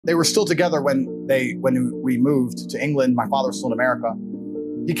They were still together when we moved to England. My father was still in America.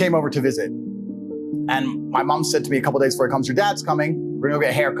 He came over to visit. And my mom said to me a couple days before he comes, your dad's coming, we're gonna go get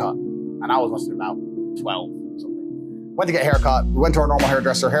a haircut. And I was must have been about 12 or something. Went to get a haircut, we went to our normal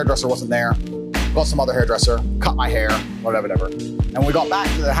hairdresser wasn't there. Got some other hairdresser, cut my hair, whatever. And when we got back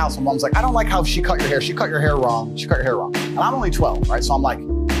to the house, my mom's like, I don't like how she cut your hair. She cut your hair wrong. She cut your hair wrong. And I'm only 12, right? So I'm like,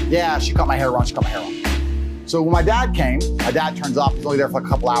 yeah, she cut my hair wrong. She cut my hair wrong. So when my dad came, my dad turns up. He's only there for like a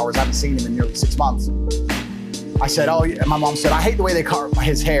couple hours. I haven't seen him in nearly 6 months. I said, oh, and my mom said, I hate the way they cut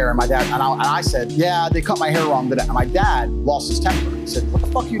his hair. And my dad, and I said, yeah, they cut my hair wrong. And my dad lost his temper. He said, what the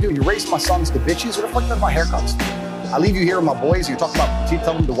fuck are you doing? You raising my sons to bitches? What the fuck does my haircuts? I leave you here with my boys, and you talk about,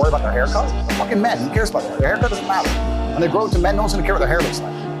 tell them to worry about their haircut? They're fucking men, who cares about that? Their haircut doesn't matter. When they grow to men, no one's gonna care what their hair looks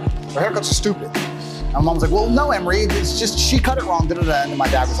like. Their haircuts are stupid. And my mom's like, well, no, Emery, it's just, she cut it wrong, da-da-da. And my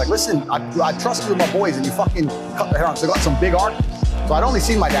dad was like, listen, I trust you with my boys, and you fucking cut their hair wrong. So they got some big argument. So I'd only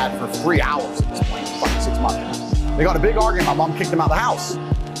seen my dad for 3 hours at this point, fucking 6 months. They got a big argument, my mom kicked him out of the house.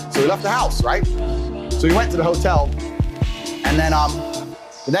 So he left the house, right? So he went to the hotel, and then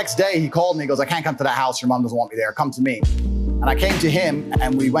the next day he called me, he goes, I can't come to that house, your mom doesn't want me there, come to me. And I came to him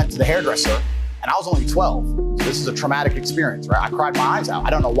and we went to the hairdresser, and I was only 12. So this is a traumatic experience, right? I cried my eyes out.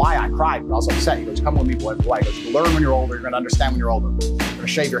 I don't know why I cried, but I was upset. He goes, come with me, boy. He goes, you learn when you're older, you're gonna understand when you're older. You're gonna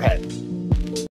shave your head.